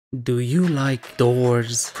Do you like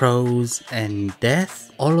doors, pros, and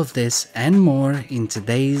death? All of this and more in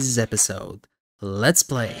today's episode. Let's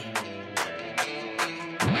play.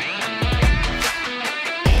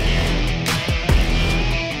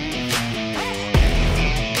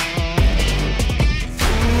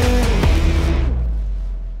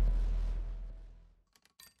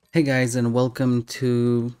 Hey guys, and welcome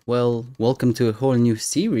to a whole new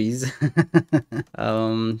series.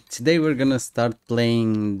 Today we're gonna start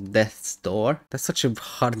playing Death's Door. That's such a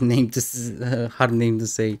hard name to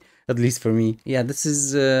say, at least for me. Yeah, this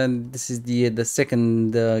is the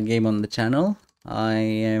second game on the channel. I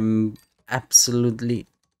am absolutely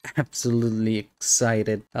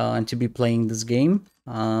excited to be playing this game.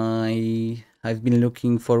 I've been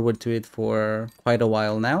looking forward to it for quite a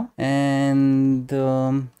while now, and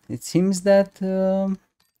it seems that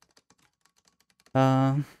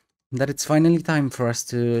that it's finally time for us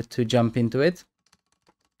to jump into it.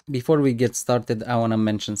 Before we get started, I want to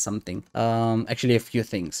mention something. Actually, a few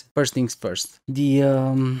things. First things first. I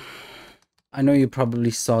know you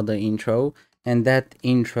probably saw the intro, and that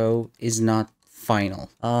intro is not final.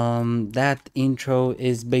 That intro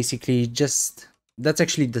is basically that's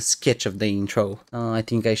actually the sketch of the intro. I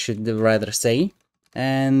think I should rather say.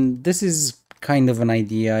 And this is kind of an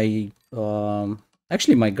idea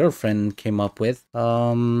actually my girlfriend came up with.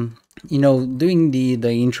 Doing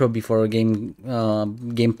the intro before a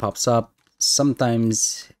game pops up,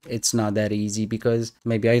 sometimes it's not that easy because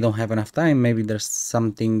maybe I don't have enough time, maybe there's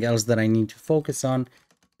something else that I need to focus on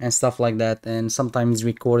and stuff like that, and sometimes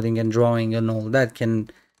recording and drawing and all that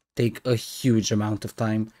can take a huge amount of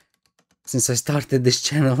time. Since I started this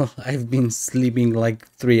channel, I've been sleeping like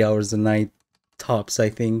 3 hours a night tops, I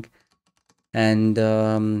think, and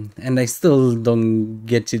I still don't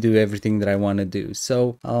get to do everything that I want to do.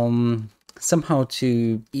 So somehow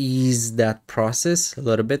to ease that process a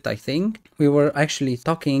little bit, I think we were actually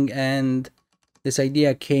talking, and this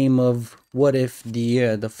idea came of what if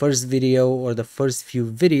the first video or the first few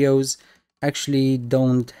videos actually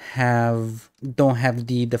don't have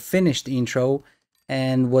the finished intro,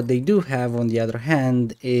 and what they do have on the other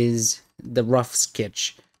hand is the rough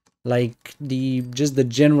sketch, like just the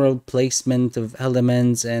general placement of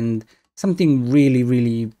elements and something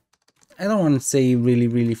really, I don't want to say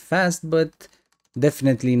really fast, but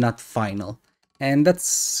definitely not final. And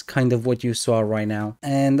that's kind of what you saw right now.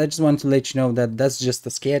 And I just want to let you know that that's just a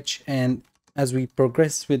sketch, and as we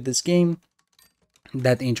progress with this game,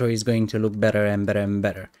 that intro is going to look better and better and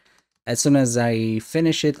better. As soon as I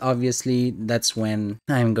finish it, obviously, that's when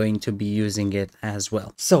I'm going to be using it as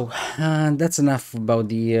well. So that's enough about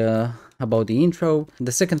the intro.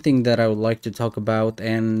 The second thing that I would like to talk about,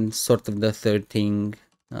 and sort of the third thing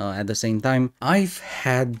at the same time, I've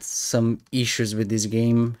had some issues with this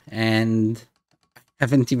game and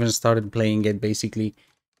haven't even started playing it, basically.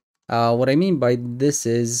 What I mean by this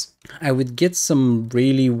is I would get some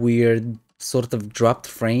really weird sort of dropped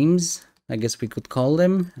frames, I guess we could call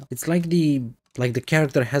them. It's like the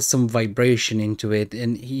character has some vibration into it,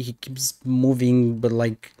 and he keeps moving, but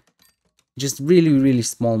like just really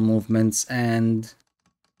small movements. And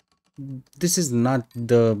this is not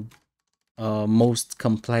the most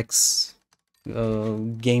complex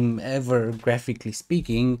game ever, graphically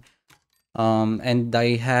speaking. And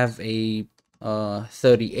I have a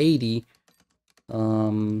 3080,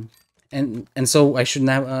 and so I should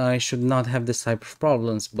not have this type of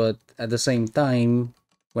problems. But at the same time,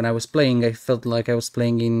 when I was playing, I felt like I was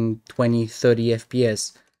playing in 20-30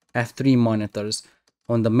 FPS. I have 3 monitors.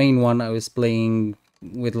 On the main one, I was playing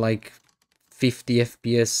with like 50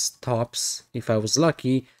 FPS tops if I was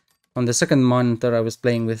lucky. On the second monitor, I was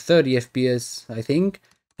playing with 30 FPS, I think.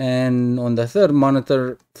 And on the third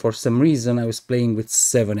monitor, for some reason, I was playing with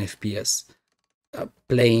 7 FPS.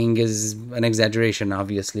 Playing is an exaggeration,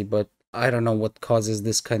 obviously, but I don't know what causes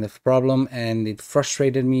this kind of problem, and it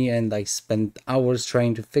frustrated me, and I spent hours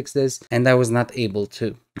trying to fix this, and I was not able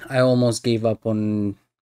to. I almost gave up on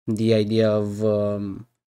the idea of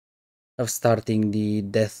starting the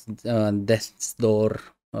Death's Door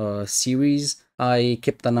series. I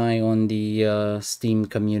kept an eye on the Steam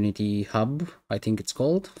community hub, I think it's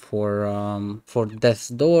called, for Death's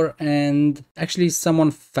Door, and actually someone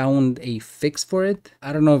found a fix for it.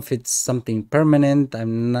 I don't know if it's something permanent.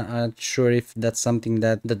 I'm not sure if that's something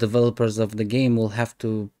that the developers of the game will have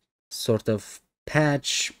to sort of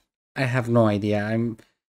patch. I have no idea. I'm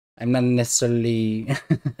not necessarily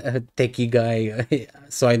a techie guy,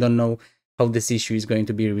 so I don't know how this issue is going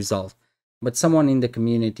to be resolved. But someone in the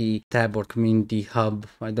community tab or community hub,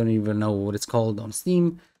 I don't even know what it's called on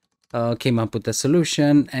Steam, came up with a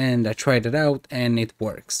solution, and I tried it out and it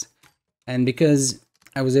works. And because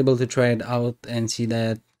I was able to try it out and see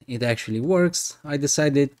that it actually works. I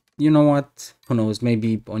decided, you know what, who knows,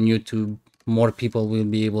 maybe on YouTube more people will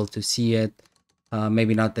be able to see it.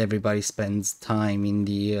 Maybe not everybody spends time in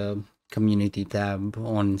the community tab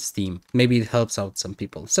on Steam. Maybe it helps out some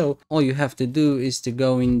people. So all you have to do is to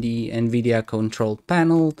go in the NVIDIA control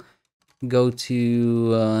panel, go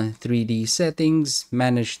to 3D settings,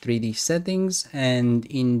 manage 3D settings, and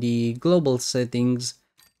in the global settings,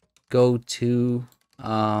 go to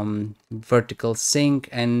vertical sync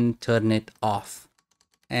and turn it off.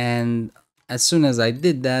 And as soon as I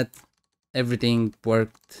did that, everything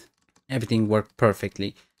worked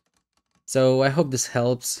perfectly. So I hope this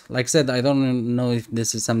helps. Like I said, I don't know if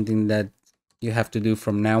this is something that you have to do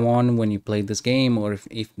from now on when you play this game, or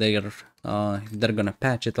if they're gonna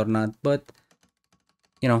patch it or not. But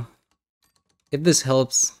you know, if this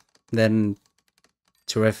helps, then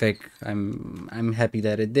terrific. I'm happy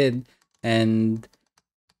that it did. And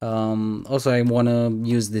also, I want to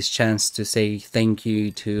use this chance to say thank you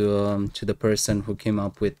to the person who came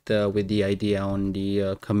up with the idea on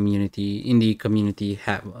the community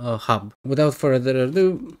hub. Without further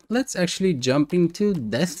ado, let's actually jump into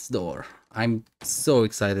Death's Door. I'm so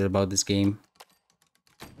excited about this game.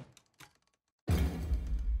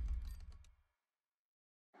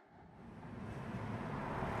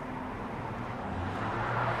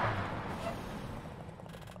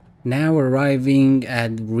 Now arriving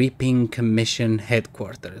at Reaping Commission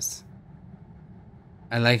headquarters.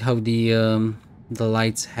 I like how the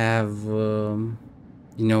lights have you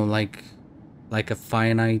know, like a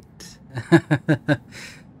finite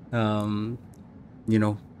you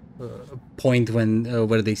know, point when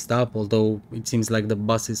where they stop, although it seems like the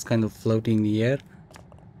bus is kind of floating in the air.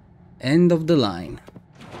 End of the line.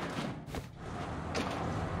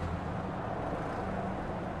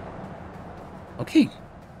 Okay.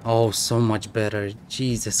 Oh, so much better.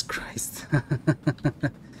 Jesus Christ.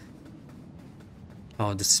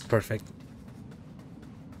 Oh, this is perfect.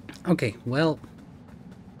 Okay, well,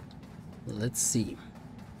 let's see.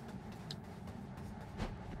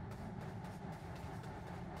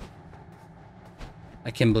 I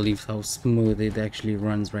can't believe how smooth it actually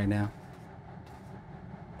runs right now.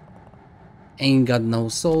 Ain't got no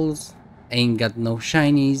souls, ain't got no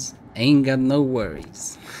shinies, ain't got no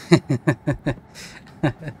worries.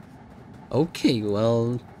 Okay,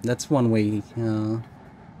 well, that's one way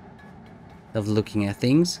of looking at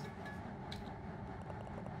things.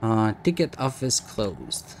 Ticket office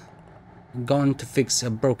closed. Gone to fix a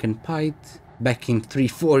broken pipe. Back in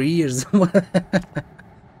 3-4 years.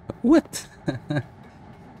 What?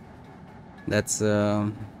 That's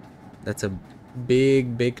a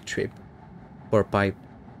big trip for pipe.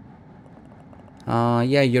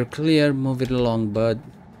 Yeah, you're clear. Move it along, bud.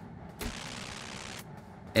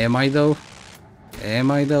 Am I though? Am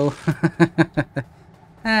I though?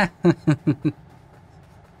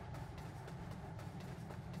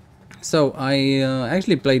 So I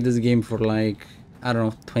actually played this game for like, I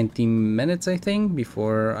don't know, 20 minutes I think,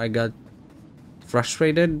 before I got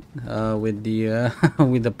frustrated with the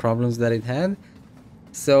with the problems that it had.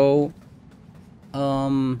 So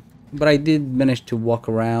but I did manage to walk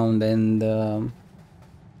around and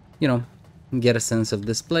you know, get a sense of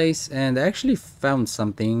this place, and I actually found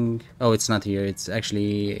something. Oh, it's not here, it's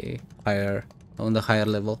actually higher, on the higher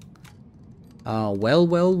level.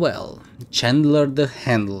 Well, Chandler the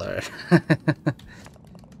Handler.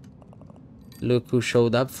 Look who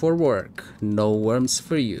showed up for work. No worms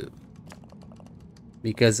for you.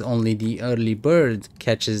 Because only the early bird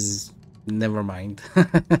catches... Never mind.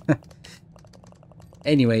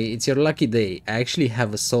 Anyway, it's your lucky day. I actually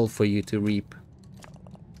have a soul for you to reap.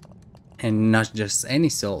 And not just any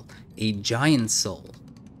soul, a giant soul.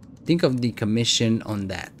 Think of the commission on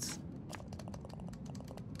that.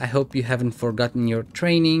 I hope you haven't forgotten your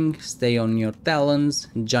training. Stay on your talons.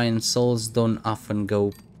 Giant souls don't often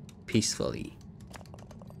go peacefully.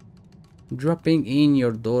 Dropping in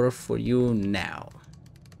your door for you now.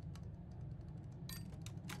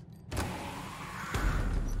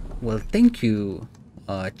 Well, thank you,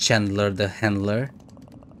 Chandler the Handler.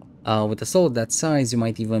 With a soul that size, you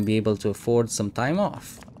might even be able to afford some time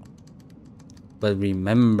off. But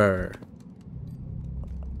remember,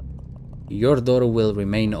 your door will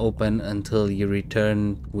remain open until you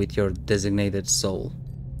return with your designated soul.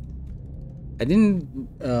 I didn't,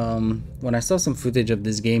 when I saw some footage of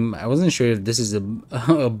this game, I wasn't sure if this is a,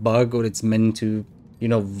 a bug or it's meant to, you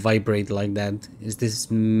know, vibrate like that. Is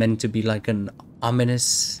this meant to be like an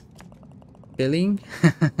ominous feeling?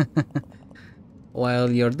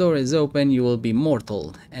 While your door is open, you will be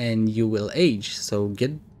mortal and you will age, so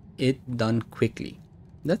get it done quickly.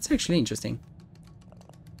 That's actually interesting.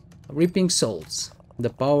 reaping souls. The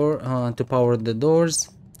power to power the doors,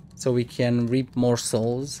 so we can reap more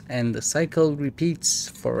souls, and the cycle repeats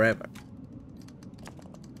forever.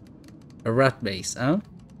 A rat base, huh?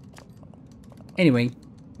 Anyway,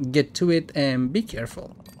 get to it and be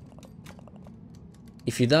careful.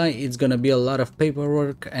 If you die, it's gonna be a lot of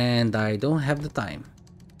paperwork, and I don't have the time.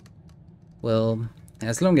 Well,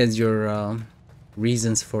 as long as your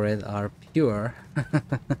reasons for it are pure.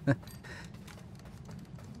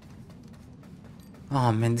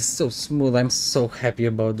 Oh man, this is so smooth. I'm so happy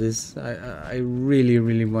about this. I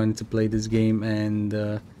really want to play this game, and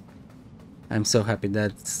I'm so happy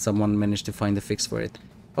that someone managed to find a fix for it.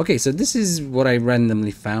 Okay, so this is what I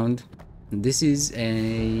randomly found. This is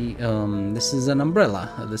an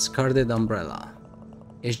umbrella, a discarded umbrella.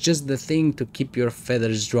 It's just the thing to keep your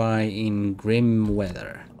feathers dry in grim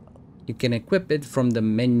weather. You can equip it from the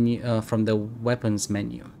menu, from the weapons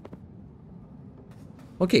menu.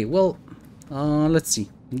 Okay, well, let's see.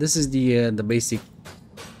 This is the basic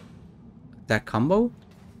attack combo.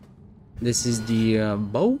 This is the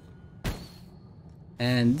bow,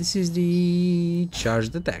 and this is the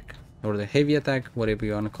charged attack, or the heavy attack, whatever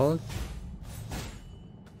you wanna call it.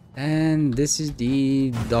 And this is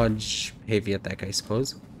the dodge heavy attack, I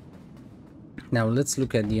suppose. Now let's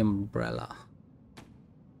look at the umbrella.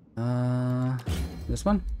 This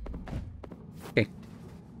one. Okay,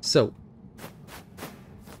 so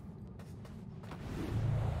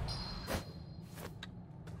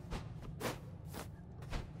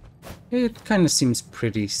it kind of seems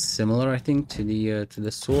pretty similar, I think, to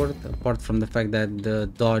the sword, apart from the fact that the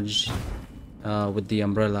dodge with the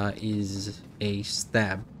umbrella is a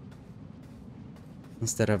stab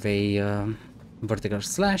instead of a vertical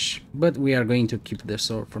slash. But we are going to keep the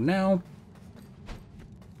sword for now.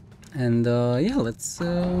 And yeah, let's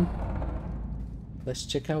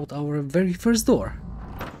check out our very first door.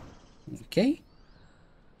 Okay.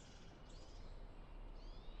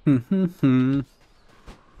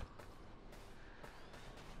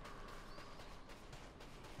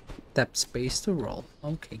 Tap space to roll.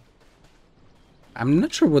 Okay. I'm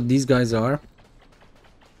not sure what these guys are,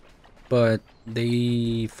 but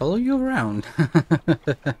they follow you around.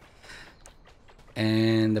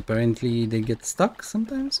 And apparently they get stuck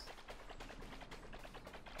sometimes.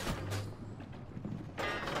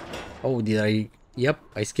 Oh, did I? Yep,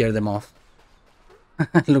 I scared them off.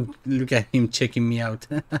 Look at him checking me out.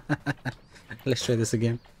 Let's try this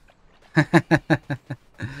again.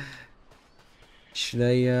 Should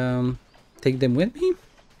I take them with me?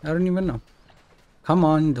 I don't even know. Come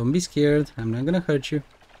on, don't be scared. I'm not gonna hurt you.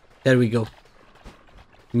 There we go.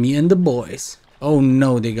 Me and the boys. Oh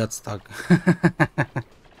no, they got stuck.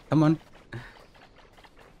 Come on.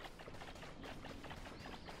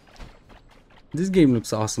 This game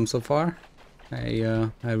looks awesome so far. I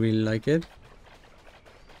really like it.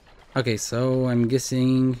 Okay, so I'm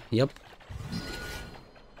guessing, yep.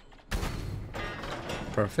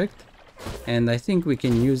 Perfect. And I think we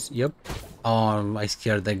can use, yep. Oh, I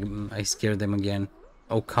scared them again.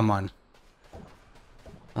 Oh, come on.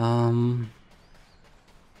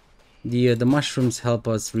 The mushrooms help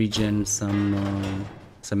us regen some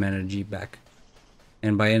energy back.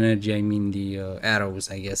 And by energy I mean the arrows,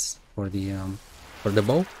 I guess, for the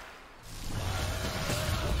bow.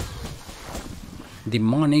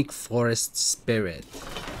 Demonic forest spirit.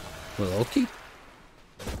 Well, okay.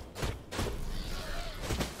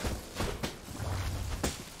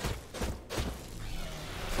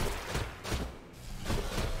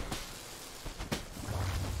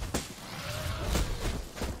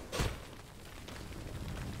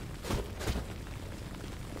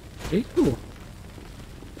 Very cool.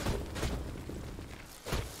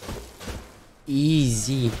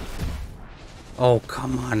 Easy. Oh,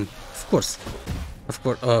 come on. Of course.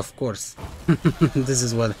 Of course. This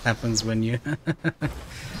is what happens when you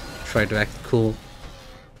try to act cool.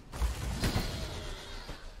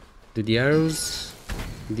 Do the arrows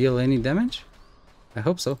deal any damage? I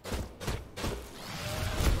hope so.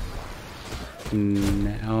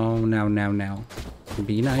 Now.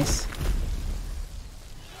 Be nice.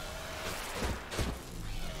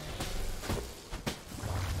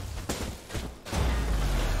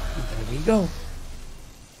 There we go.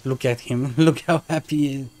 Look at him. Look how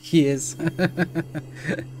happy he is.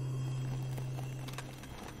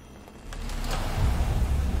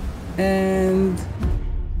 And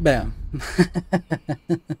bam.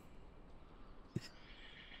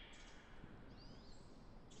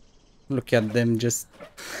 Look at them just.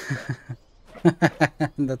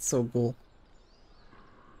 That's so cool.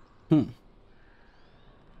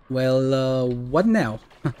 Well, what now?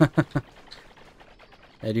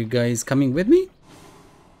 Are you guys coming with me?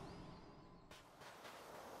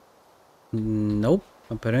 Nope,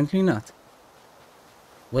 apparently not.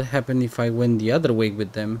 What happened if I went the other way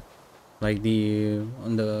with them? Like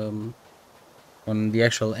on the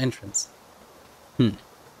actual entrance.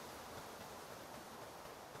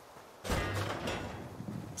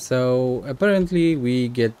 So apparently we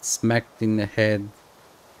get smacked in the head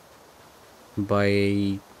by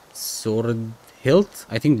a sword hilt.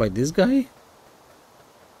 I think by this guy.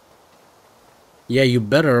 Yeah, you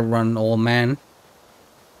better run, old man.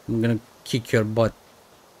 I'm gonna kick your butt.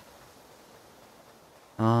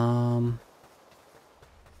 Um,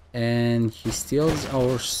 and he steals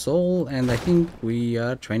our soul, and I think we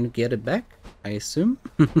are trying to get it back, I assume.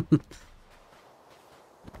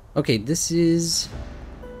 Okay, this is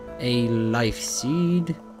a life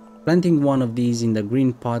seed. Planting one of these in the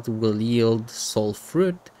green pot will yield soul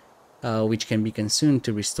fruit, which can be consumed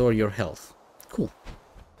to restore your health. Cool.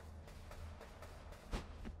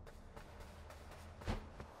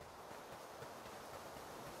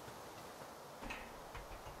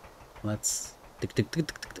 Let's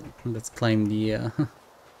let's climb the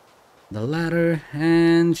the ladder.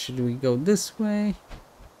 And should we go this way?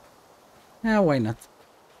 Yeah, why not?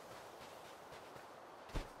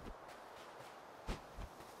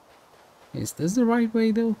 Is this the right way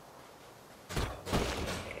though?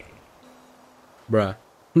 Bruh.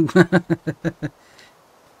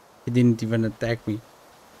 He didn't even attack me.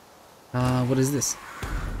 What is this?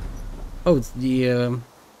 Oh, it's the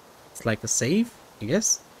it's like a save, I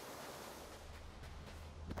guess.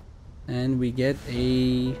 And we get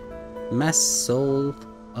a mass soul,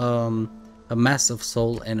 a mass of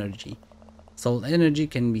soul energy. Soul energy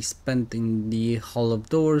can be spent in the Hall of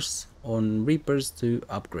Doors on Reapers to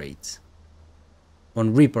upgrades.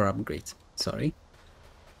 On Reaper upgrades, sorry.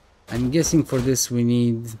 I'm guessing for this we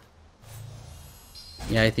need...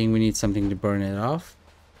 Yeah, I think we need something to burn it off.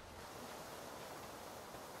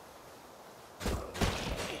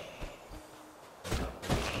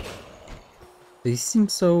 They seem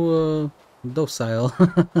so docile.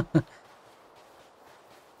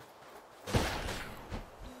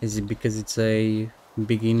 Is it because it's a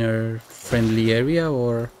beginner friendly area,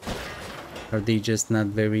 or are they just not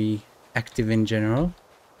very active in general?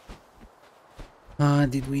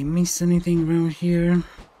 Did we miss anything around here?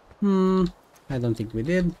 I don't think we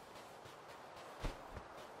did.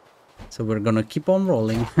 So we're gonna keep on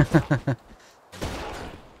rolling.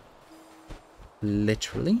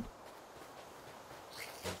 Literally.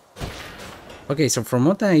 Okay, so from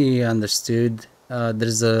what I understood,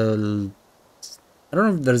 there's a... I don't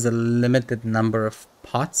know if there's a limited number of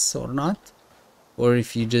pots or not, or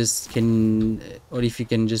if you just can, or if you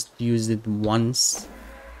can just use it once,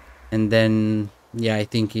 and then yeah, I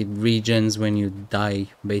think it regens when you die,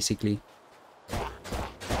 basically.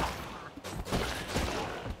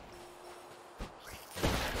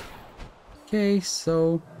 Okay,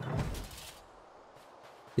 so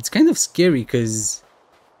it's kind of scary because...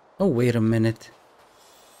 Oh, wait a minute.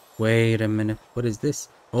 Wait a minute. What is this?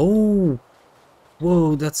 Oh,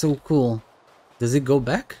 whoa, that's so cool. Does it go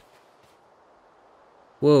back?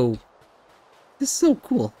 Whoa, this is so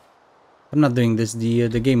cool. I'm not doing this. The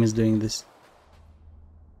game is doing this.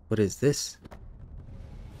 What is this?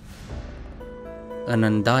 An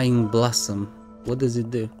undying blossom. What does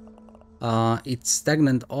it do? Its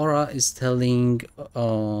stagnant aura is telling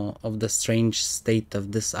of the strange state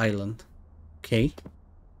of this island. Okay.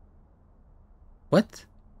 What?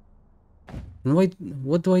 And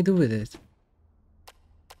what do I do with it?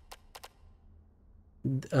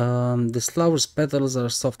 This flower's petals are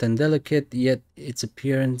soft and delicate, yet its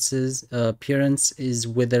appearance is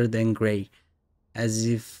withered and gray, as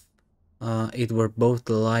if it were both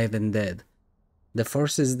alive and dead. The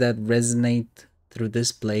forces that resonate through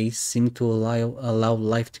this place seem to allow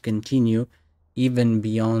life to continue even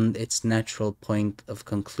beyond its natural point of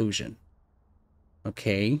conclusion.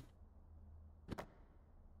 Okay.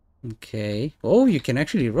 Okay. Oh, you can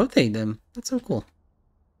actually rotate them. That's so cool.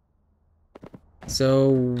 So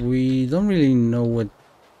we don't really know what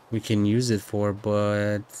we can use it for,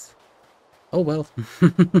 but oh well.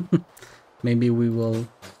 Maybe we will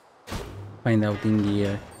find out in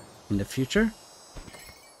the future.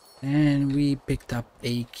 And we picked up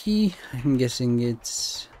a key. I'm guessing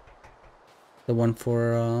it's the one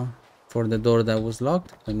for the door that was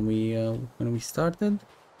locked when we started.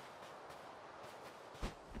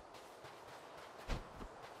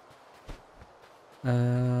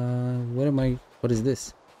 What is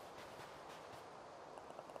this?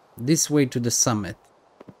 This way to the summit.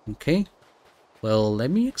 Okay. Well, let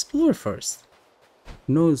me explore first.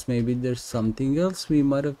 Who knows, maybe there's something else we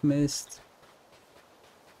might have missed.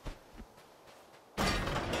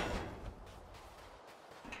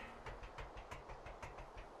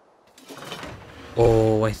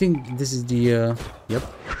 Oh, I think this is the yep.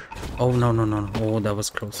 Oh, no, no, no, no. Oh, that was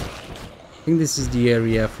close. I think this is the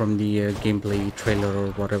area from the gameplay trailer or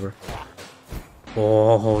whatever.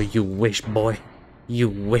 Oh, you wish, boy. You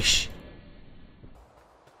wish.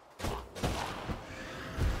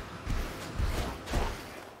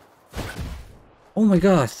 Oh my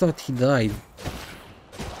god, I thought he died.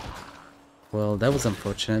 Well, that was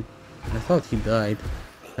unfortunate. I thought he died.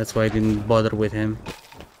 That's why I didn't bother with him.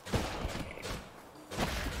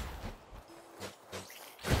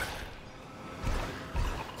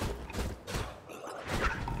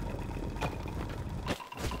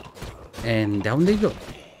 And down they go.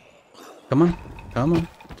 Come on, come on.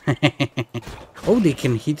 Oh, they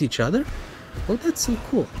can hit each other? Oh, that's so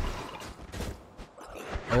cool.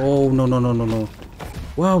 Oh, no, no, no, no, no.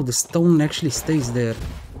 Wow, the stone actually stays there.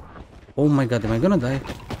 Oh my god, am I gonna die?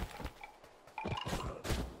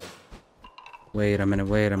 Wait a minute,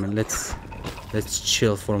 wait a minute. Let's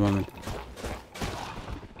chill for a moment.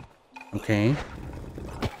 Okay.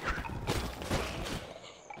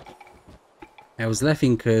 I was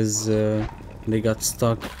laughing because they got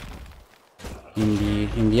stuck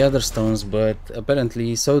in the other stones, but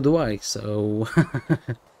apparently so do I. So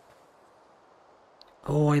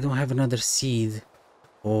oh, I don't have another seed.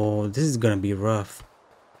 Oh, this is gonna be rough.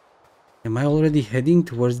 Am I already heading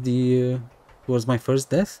towards the towards my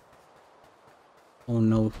first death? Oh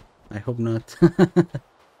no, I hope not.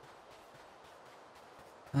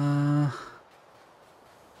 uh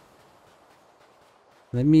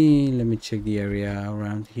let me check the area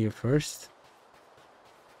around here first.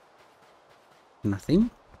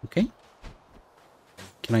 Nothing. Okay.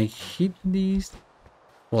 Can I hit these?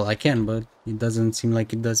 Well, I can, but it doesn't seem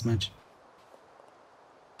like it does much.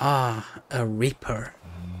 Ah, a reaper.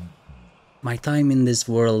 My time in this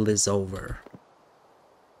world is over.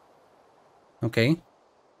 Okay.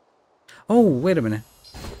 Oh, wait a minute.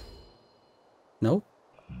 No?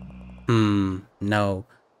 No.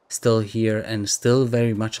 Still here and still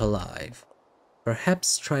very much alive.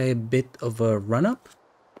 Perhaps try a bit of a run-up?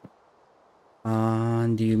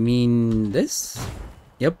 Do you mean this?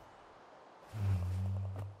 Yep.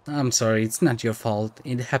 I'm sorry, it's not your fault.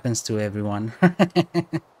 It happens to everyone.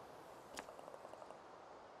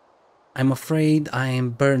 I'm afraid I am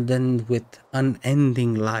burdened with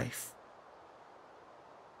unending life.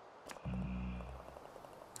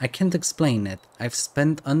 I can't explain it. I've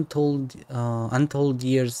spent untold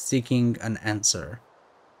years seeking an answer.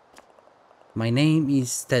 My name is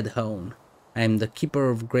Stedhone. I am the keeper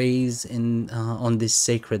of graves on this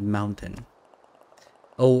sacred mountain.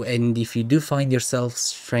 Oh, and if you do find yourself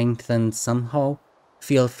strengthened somehow,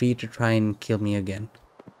 feel free to try and kill me again.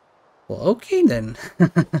 Well, okay then.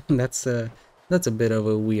 that's a bit of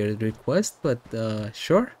a weird request, but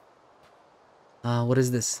sure. What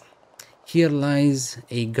is this? Here lies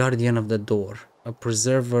a guardian of the door, a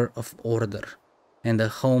preserver of order, and a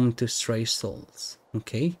home to stray souls.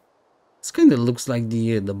 Okay. This kind of looks like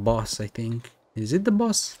the boss, I think. Is it the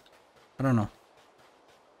boss? I don't know.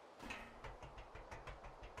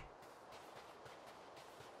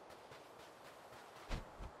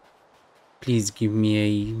 Please give me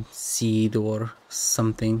a seed or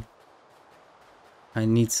something. I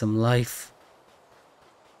need some life.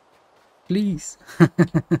 Please.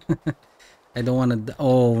 I don't want to.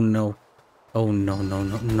 Oh no. Oh no, no,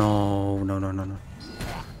 no, no, no, no, no, no.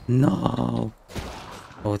 No.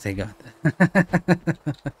 Oh, thank God.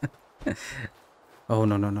 Oh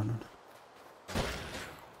no, no, no, no.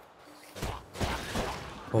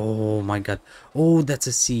 Oh my God. Oh, that's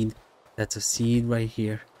a seed. That's a seed right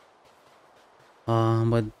here.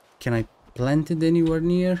 But can I plant it anywhere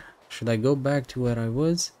near? Should I go back to where I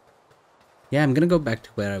was? Yeah, I'm gonna go back to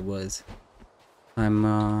where I was. I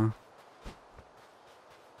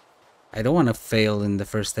don't want to fail in the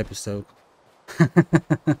first episode. I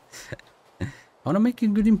want to make a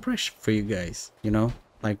good impression for you guys, you know?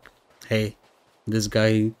 Like, hey, this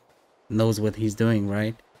guy knows what he's doing,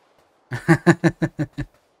 right?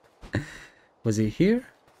 Was it here?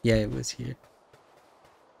 Yeah, it was here.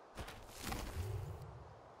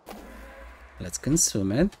 Let's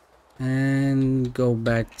consume it and go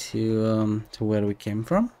back to where we came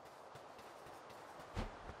from.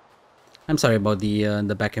 I'm sorry about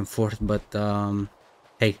the back and forth, but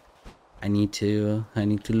hey, I need to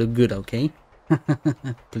look good, okay?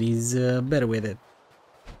 Please bear with it.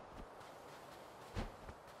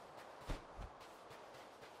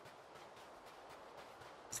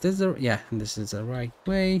 Is this the yeah? This is the right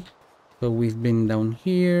way. So we've been down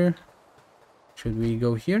here. Should we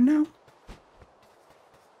go here now?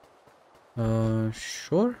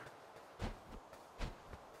 Sure.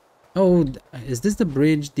 Oh, is this the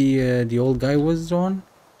bridge the old guy was on?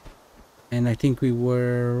 And I think we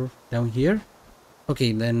were down here.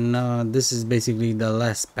 Okay, then this is basically the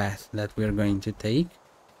last path that we're going to take,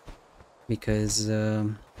 because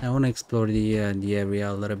I want to explore the area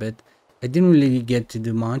a little bit. I didn't really get to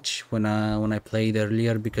do much when I played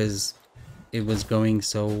earlier because it was going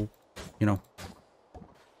so, you know,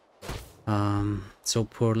 so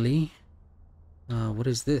poorly. What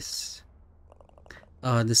is this?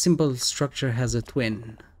 The simple structure has a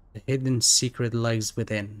twin. The hidden secret lies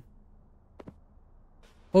within.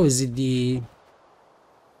 Oh, is it the...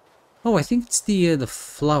 Oh, I think it's the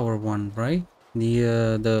flower one, right?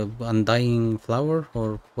 The undying flower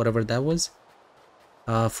or whatever that was.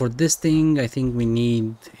 For this thing, I think we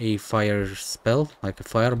need a fire spell, like a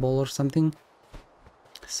fireball or something.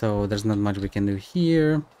 So there's not much we can do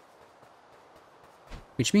here,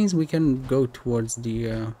 which means we can go towards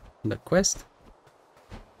the quest.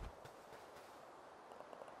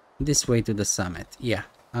 This way to the summit. Yeah,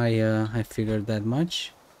 I figured that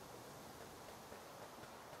much.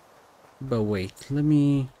 But wait, let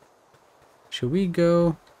me... Should we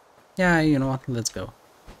go? Yeah, you know what? Let's go.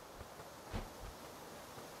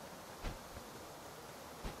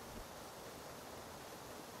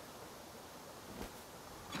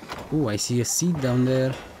 Ooh, I see a seed down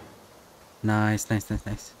there. Nice, nice, nice,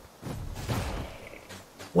 nice.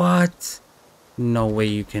 What? No way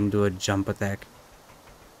you can do a jump attack.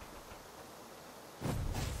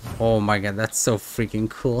 Oh my god, that's so freaking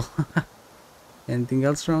cool. Anything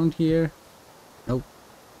else around here? Nope.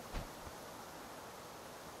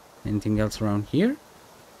 Anything else around here?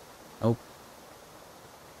 Nope.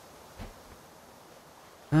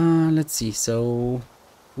 Let's see. So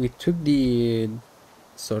we took the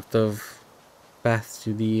sort of path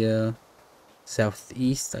to the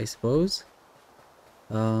southeast, I suppose.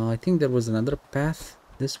 I think there was another path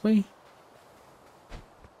this way.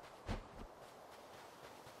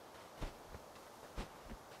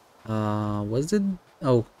 Was it?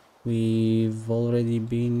 Oh, we've already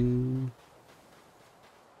been...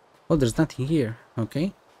 Oh, there's nothing here.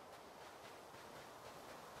 Okay.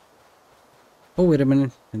 Oh, wait a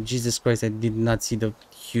minute. Jesus Christ, I did not see the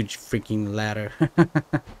huge freaking ladder.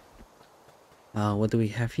 What do we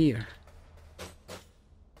have here?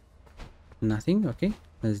 Nothing. Okay.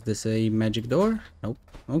 Is this a magic door? Nope.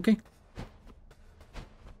 Okay.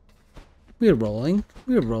 We're rolling.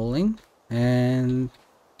 We're rolling. And...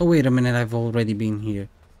 Oh, wait a minute. I've already been here.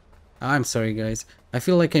 I'm sorry, guys. I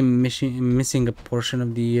feel like I'm missing a portion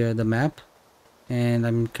of the map. And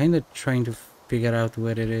I'm kind of trying to figure out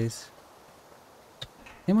where it is.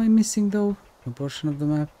 Am I missing, though, a portion of the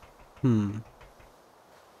map?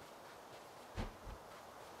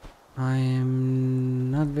 I am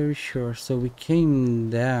not very sure. So we came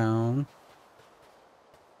down.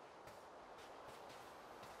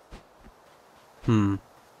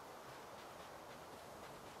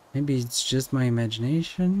 Maybe it's just my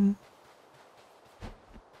imagination.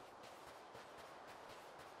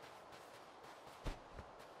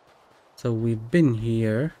 So we've been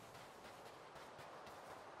here.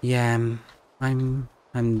 Yeah, I'm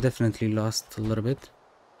definitely lost a little bit.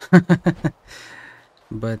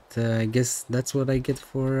 But I guess that's what I get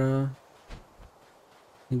for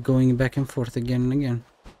going back and forth again and again.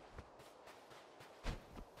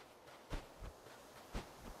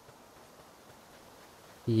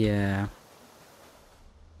 Yeah.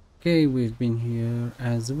 Okay, we've been here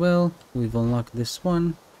as well. We've unlocked this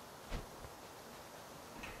one.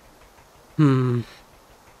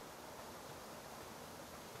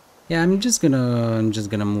 Yeah, I'm just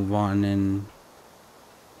gonna move on. And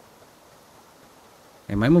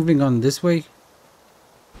am I moving on this way?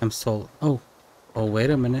 I'm so... Oh, wait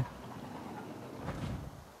a minute.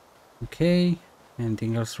 Okay,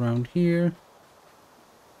 anything else around here?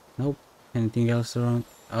 Nope. Anything else around?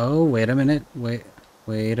 Oh, wait a minute. Wait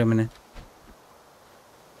a minute.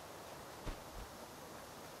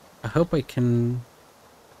 I hope I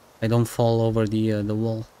don't fall over the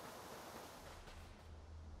wall.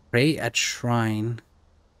 Pray at shrine.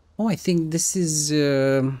 Oh, I think this is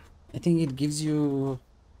I think it gives you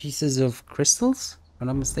pieces of crystals, if I'm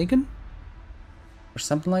not mistaken, or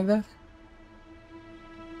something like that.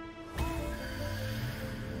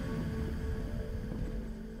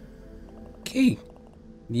 Okay.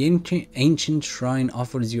 The ancient shrine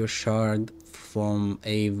offers you a shard from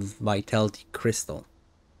a vitality crystal.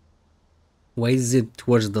 Why is it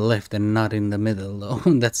towards the left and not in the middle, though?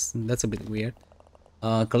 That's a bit weird.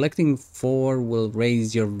 Collecting 4 will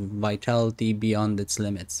raise your vitality beyond its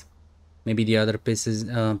limits. Maybe the other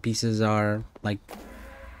pieces are like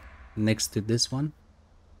next to this one,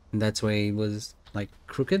 and that's why it was like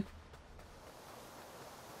crooked.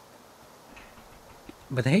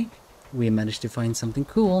 But hey, we managed to find something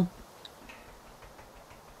cool.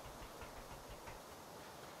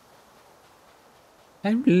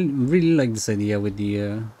 I really like this idea with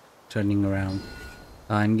the turning around.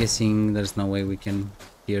 I'm guessing there's no way we can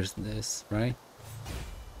pierce this, right?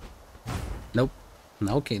 Nope.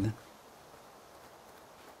 Okay then.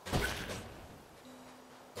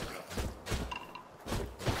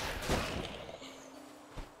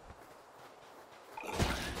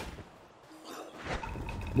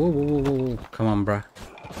 Whoa, whoa, whoa, whoa, whoa. Come on, bruh.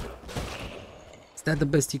 Is that the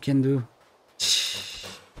best you can do?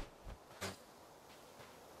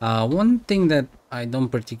 One thing that I don't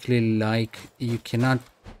particularly like, you cannot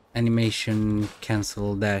animation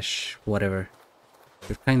cancel dash whatever.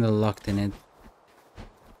 You're kind of locked in it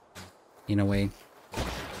in a way.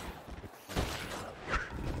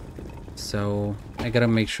 So I gotta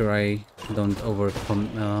make sure I don't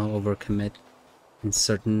overcommit in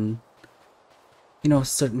certain,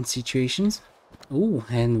 certain situations. Ooh,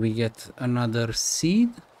 and we get another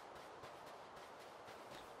seed.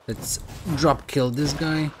 Let's drop kill this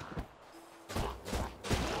guy.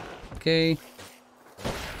 Okay.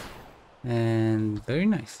 And very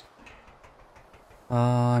nice.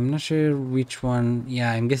 I'm not sure which one.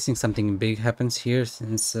 Yeah, I'm guessing something big happens here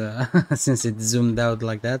since since it zoomed out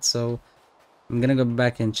like that. So I'm gonna go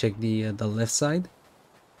back and check the left side.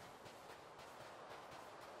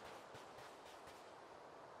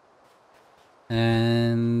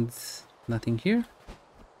 And nothing here.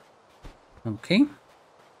 Okay.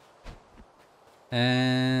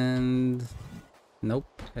 And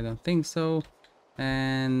nope, I don't think so.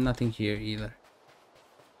 And nothing here either.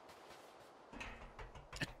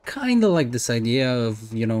 I kind of like this idea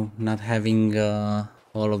of, not having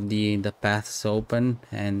all of the paths open,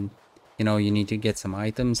 and you need to get some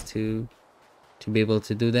items to be able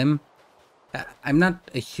to do them. I'm not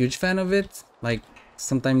a huge fan of it. Like,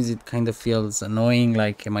 sometimes it kind of feels annoying,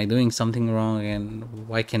 like, am I doing something wrong and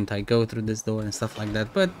why can't I go through this door and stuff like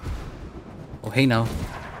that. But oh, hey now,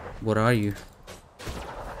 what are you?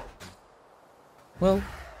 Well,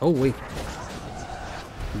 oh wait,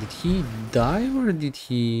 did he die or did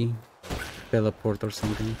he teleport or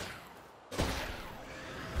something?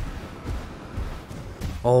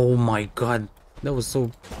 Oh my god, that was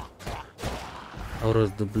so out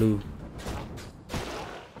of the blue.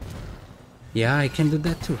 Yeah, I can do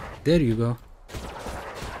that too. There you go.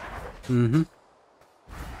 Mm-hmm.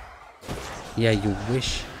 Yeah, you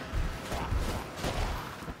wish.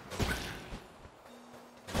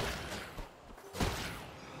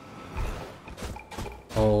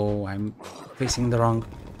 Oh, I'm facing the wrong...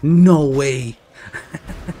 No way!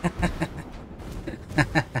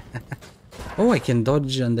 Oh, I can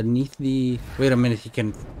dodge underneath the... Wait a minute, he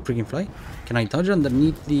can freaking fly? Can I dodge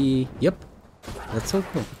underneath the... Yep. That's so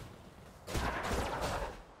cool.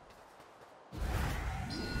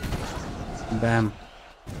 Bam.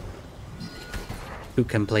 Who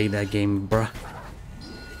can play that game, bruh?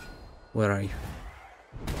 Where are you?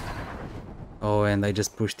 Oh, and I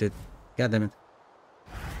just pushed it. God damn it.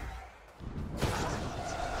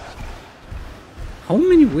 How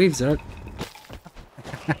many waves are...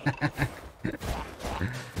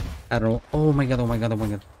 I don't know. Oh my god, oh my god, oh my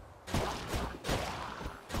god.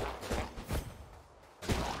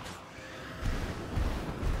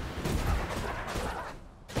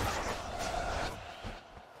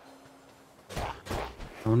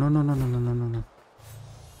 Oh, no, no, no, no, no, no, no, no.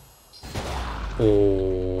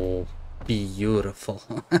 Oh, beautiful.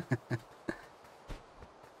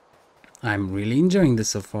 I'm really enjoying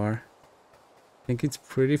this so far. I think it's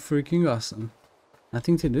pretty freaking awesome.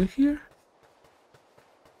 Nothing to do here?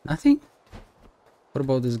 Nothing? What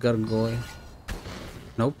about this gargoyle?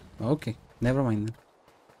 Nope. Okay, never mind then.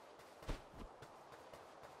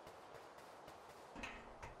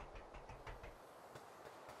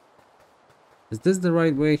 Is this the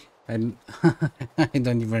right way? I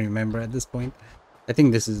don't even remember at this point. I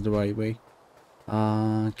think this is the right way.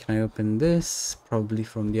 Can I open this? Probably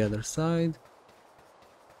from the other side.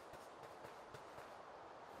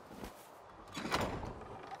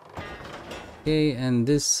 Okay, and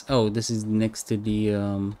this... Oh, this is next to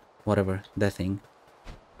the, whatever, that thing.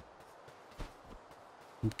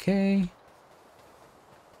 Okay.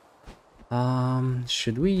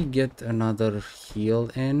 Should we get another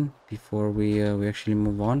heal in before we actually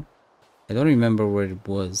move on? I don't remember where it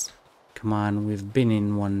was. Come on, we've been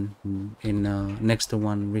in one, next to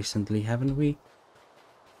one recently, haven't we?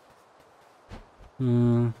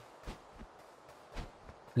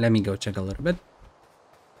 Let me go check a little bit.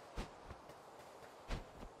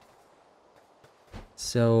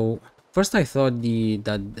 So first I thought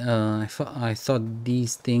I thought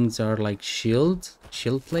these things are like shields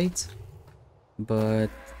shield plates, but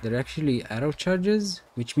they're actually arrow charges,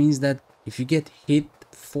 which means that if you get hit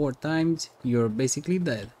 4 times, you're basically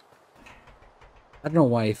dead. I don't know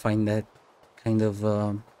why I find that kind of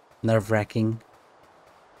nerve-wracking.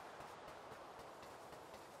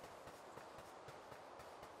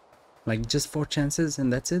 Like, just 4 chances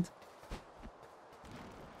and that's it?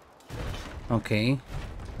 Okay.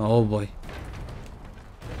 Oh boy.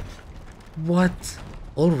 What?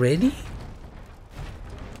 Already?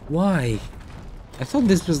 Why? I thought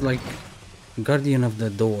this was like guardian of the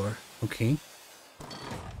door. Okay.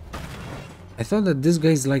 I thought that this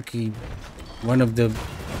guy's like one of the...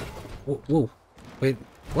 Whoa, whoa. Wait,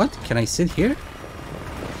 what? Can I sit here?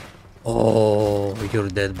 Oh, you're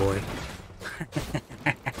dead, boy.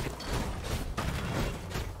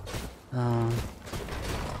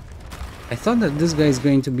 I thought that this guy is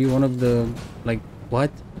going to be one of the... Like, what?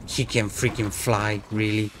 He can freaking fly,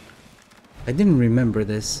 really? I didn't remember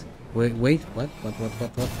this. Wait, what?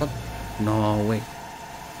 What? No, wait.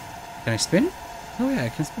 Can I spin? Oh yeah, I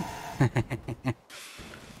can spin.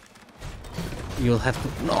 You'll have to...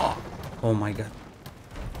 No! Oh my god.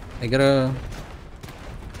 I gotta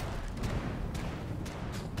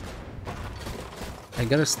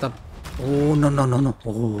stop. Oh, no.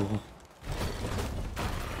 Oh.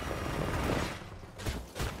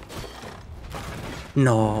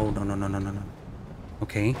 No.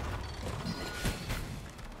 Okay.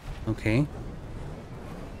 Okay.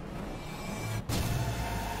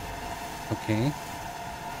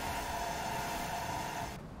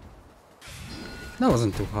 That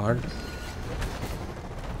wasn't too hard.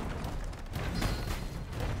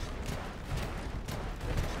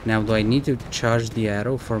 Now, do I need to charge the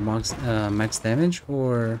arrow for max damage,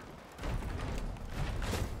 or...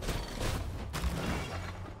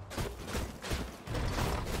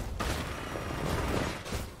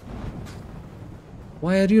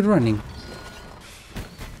 Why are you running?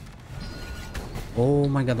 Oh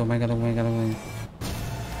my god. Oh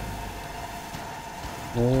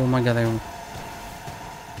my god,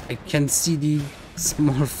 I can see the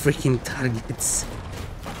small freaking targets.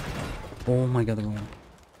 Oh my god.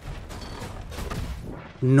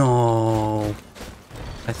 No.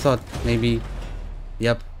 I thought maybe...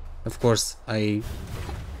 Yep, of course, I...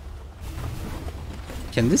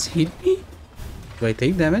 Can this hit me? Do I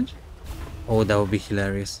take damage? Oh, that would be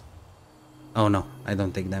hilarious. Oh no, I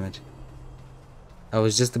don't take damage. I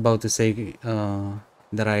was just about to say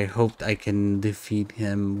that I hoped I can defeat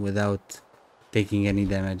him without taking any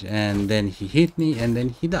damage, and then he hit me and then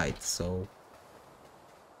he died, so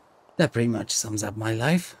that pretty much sums up my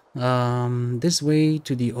life. This way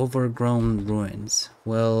to the overgrown ruins.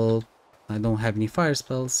 Well, I don't have any fire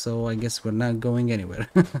spells, so I guess we're not going anywhere.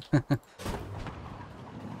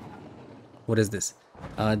 What is this?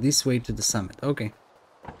 This way to the summit. Okay.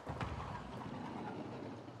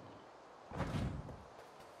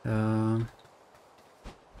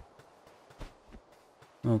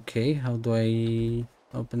 Okay, how do I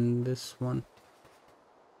open this one?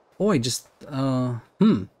 Oh, I just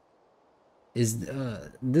is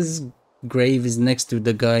this grave is next to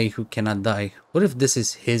the guy who cannot die. What if this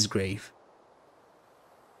is his grave?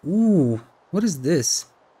 Ooh, what is this?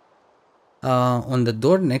 On the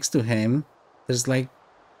door next to him, there's like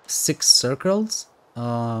 6 circles.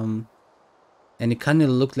 And it kind of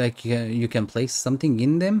looked like you can place something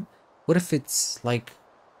in them. What if it's like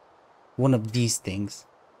one of these things?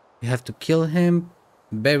 You have to kill him,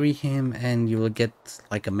 bury him, and you will get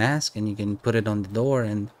like a mask, and you can put it on the door,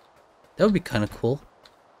 and that would be kind of cool.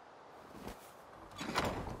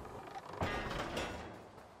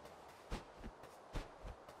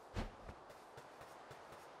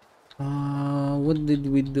 What did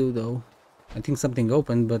we do though? I think something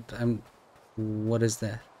opened, but what is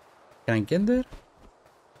that? Can I get there?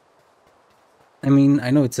 I mean,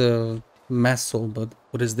 I know it's a mass soul, but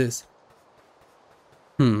what is this?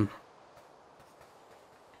 I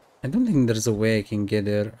don't think there's a way I can get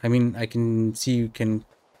there. I mean, I can see you can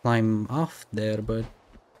climb off there, but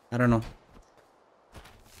I don't know.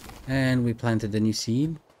 And we planted a new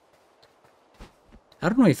seed. I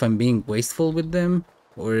don't know if I'm being wasteful with them,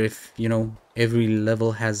 or if, you know, every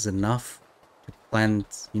level has enough to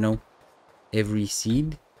plant, you know, every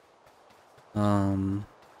seed.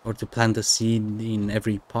 Or to plant a seed in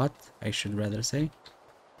every pot, I should rather say.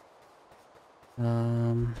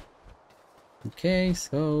 Okay,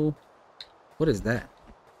 so what is that?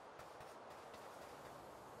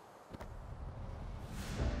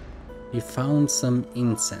 You found some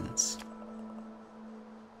incense.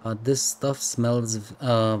 This stuff smells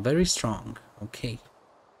very strong. Okay,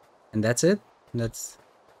 and that's it. That's...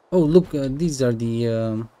 Oh, look, these are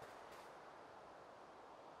the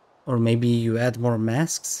Or maybe you add more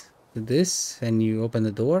masks to this and you open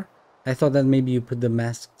the door. I thought that maybe you put the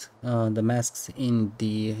masks in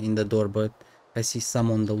the door, but I see some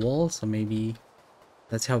on the wall, so maybe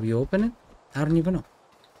that's how you open it. I don't even know,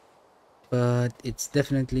 but it's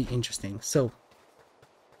definitely interesting. So,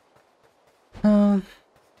 um,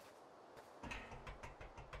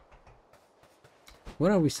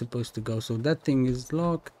 where are we supposed to go? So that thing is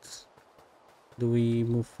locked. Do we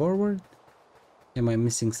move forward? Am I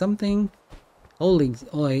missing something?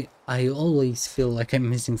 I always feel like I'm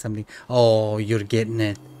missing something. Oh, you're getting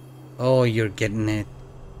it. Oh, you're getting it.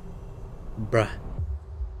 Bruh.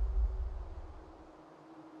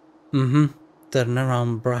 Mm-hmm. Turn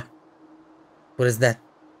around, bruh. What is that?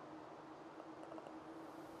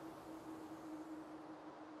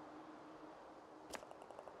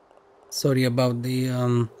 Sorry about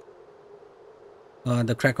the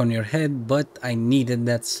crack on your head, but I needed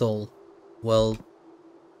that soul. Well,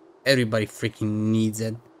 everybody freaking needs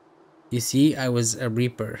it. You see, I was a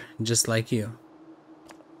reaper, just like you.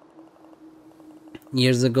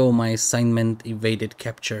 Years ago, my assignment evaded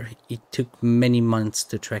capture. It took many months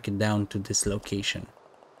to track it down to this location.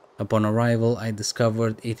 Upon arrival, I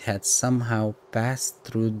discovered it had somehow passed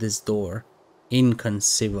through this door.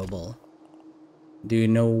 Inconceivable. Do you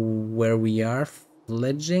know where we are,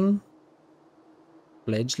 fledgling?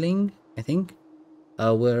 Fledgling, I think.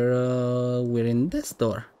 We're in this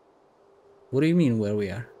door. What do you mean where we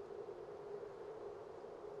are?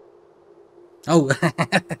 Oh,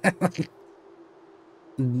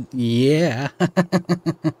 yeah.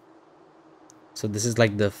 So this is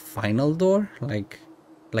like the final door? Like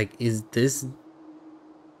is this?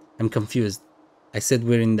 I'm confused. I said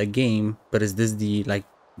we're in the game, but is this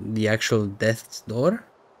the actual death's door?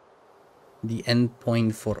 The end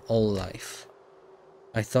point for all life.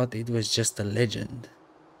 I thought it was just a legend.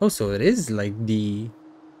 Oh, so it is like the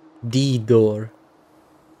door.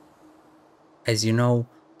 As you know,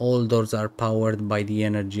 all doors are powered by the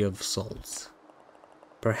energy of souls.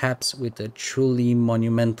 Perhaps with a truly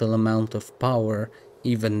monumental amount of power,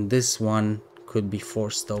 even this one could be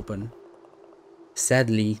forced open.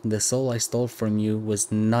 Sadly, the soul I stole from you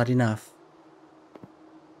was not enough.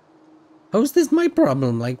 How's this my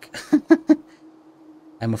problem? Like,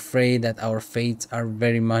 I'm afraid that our fates are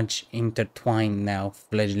very much intertwined now,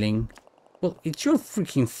 fledgling. Well, it's your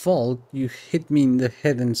freaking fault. You hit me in the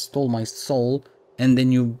head and stole my soul, and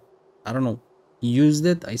then you, I don't know, used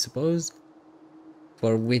it, I suppose.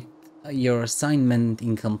 For with your assignment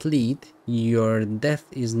incomplete, your death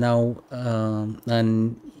is now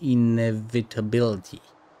an inevitability.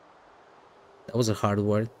 That was a hard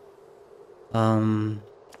word. Well,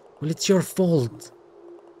 it's your fault.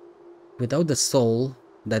 Without the soul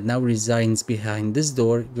that now resides behind this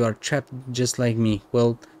door, you are trapped just like me.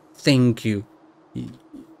 Well, thank you.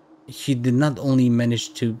 He did not only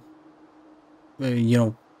manage to,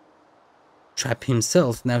 trap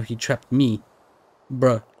himself, now he trapped me.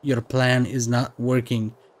 Bruh, your plan is not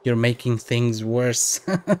working. You're making things worse.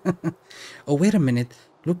 Oh, wait a minute.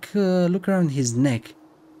 Look around his neck.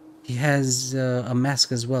 He has a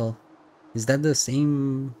mask as well. Is that the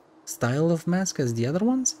same style of mask as the other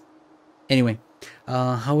ones? Anyway,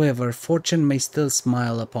 however, fortune may still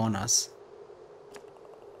smile upon us.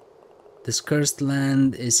 This cursed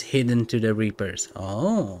land is hidden to the reapers.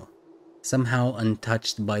 Oh, somehow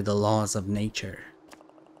untouched by the laws of nature.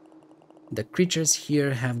 The creatures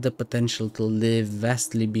here have the potential to live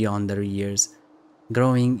vastly beyond their years,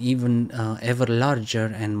 growing even ever larger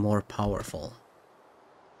and more powerful.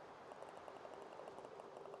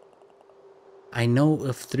 I know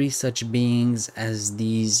of 3 such beings as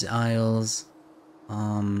these isles,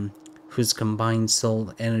 whose combined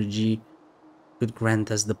soul energy could grant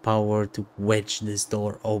us the power to wedge this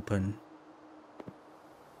door open.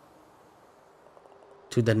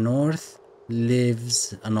 To the north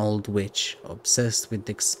lives an old witch, obsessed with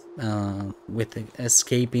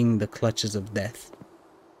escaping the clutches of death.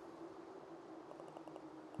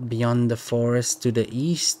 Beyond the forest to the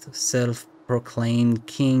east, self-proclaimed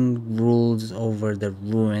king rules over the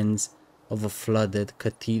ruins of a flooded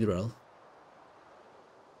cathedral.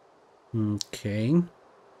 Okay.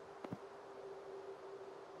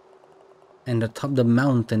 And atop the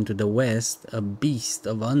mountain to the west, a beast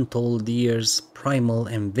of untold years, primal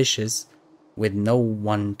and vicious, with no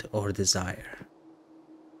want or desire.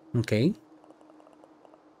 Okay.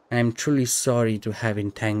 I'm truly sorry to have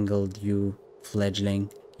entangled you,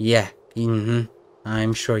 fledgling. Yeah,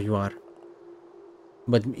 I'm sure you are.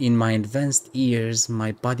 But in my advanced years,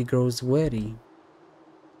 my body grows weary.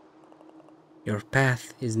 Your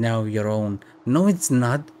path is now your own. No, it's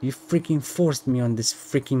not. You freaking forced me on this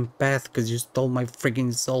freaking path because you stole my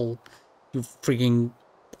freaking soul. You freaking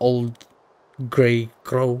old gray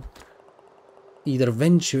crow. Either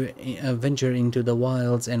venture into the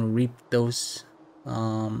wilds and reap those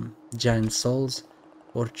giant souls,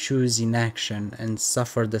 or choose inaction and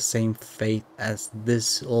suffer the same fate as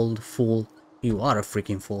this old fool. You are a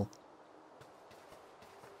freaking fool.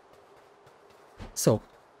 So,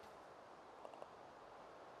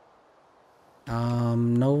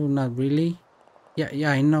 no, not really.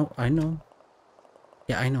 Yeah, I know.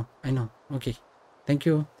 Yeah, I know. Okay. Thank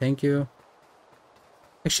you, thank you.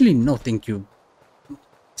 Actually, no, thank you.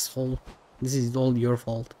 This is all your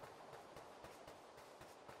fault.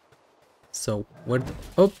 So, where the...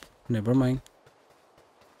 Oh, never mind.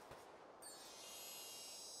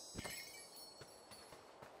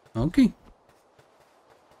 Okay.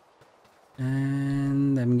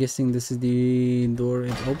 And I'm guessing this is the door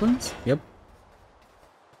it opens. Yep.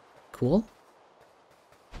 Cool.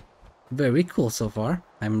 Very cool so far.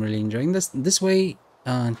 I'm really enjoying this. This way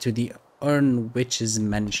to the Urn Witch's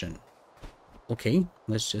Mansion. Okay,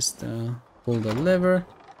 let's just pull the lever.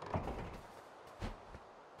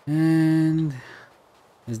 And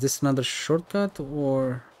is this another shortcut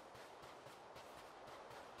or...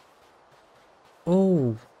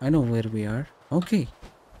 Oh, I know where we are. Okay,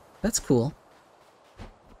 that's cool.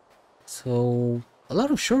 So, a lot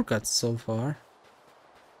of shortcuts so far.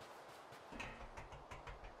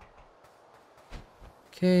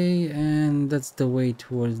 Okay, and that's the way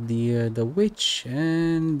towards the witch,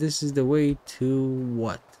 and this is the way to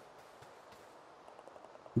what?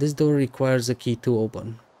 This door requires a key to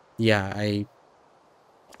open. Yeah, I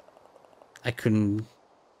couldn't...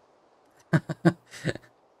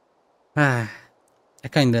 Ah, I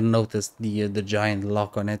kind of noticed the giant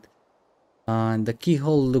lock on it. And the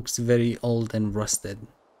keyhole looks very old and rusted.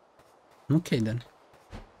 Okay then.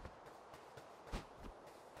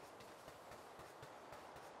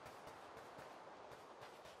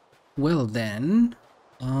 Well then,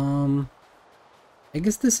 I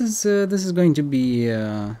guess this is going to be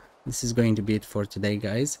it for today,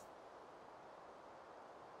 guys.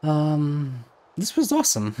 This was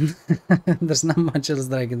awesome. There's not much else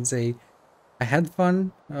that I can say. I had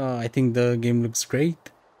fun. I think the game looks great.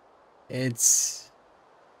 It's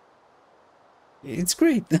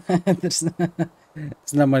great. There's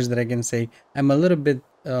not much that I can say. I'm a little bit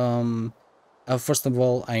first of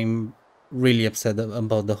all, I'm really upset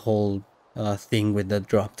about the whole thing with the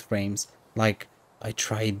dropped frames. Like, I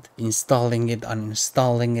tried installing it,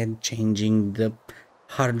 uninstalling it, changing the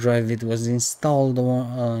hard drive it was installed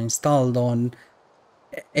on,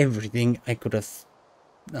 everything I could have,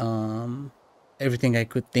 everything I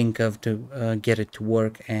could think of to get it to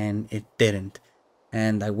work, and it didn't.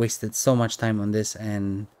 And I wasted so much time on this,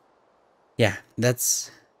 and yeah,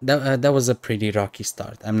 that was a pretty rocky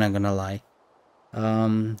start. I'm not gonna lie.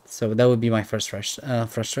 So that would be my first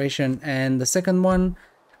frustration, and the second one,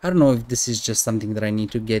 I don't know if this is just something that I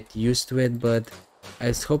need to get used to it, but I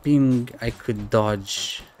was hoping I could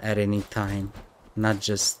dodge at any time, not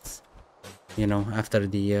just, you know, after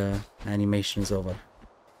the animation is over.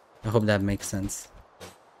 I hope that makes sense.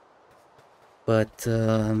 But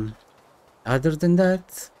other than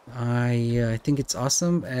that, I think it's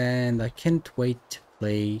awesome, and I can't wait to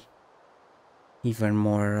play even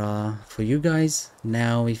more for you guys.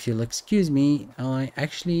 Now, if you'll excuse me, I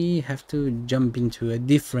actually have to jump into a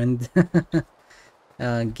different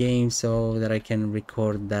game so that I can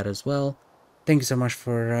record that as well. Thank you so much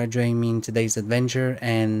for joining me in today's adventure,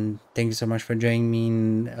 and thank you so much for joining me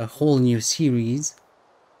in a whole new series,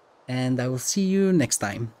 and I will see you next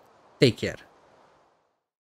time. Take care.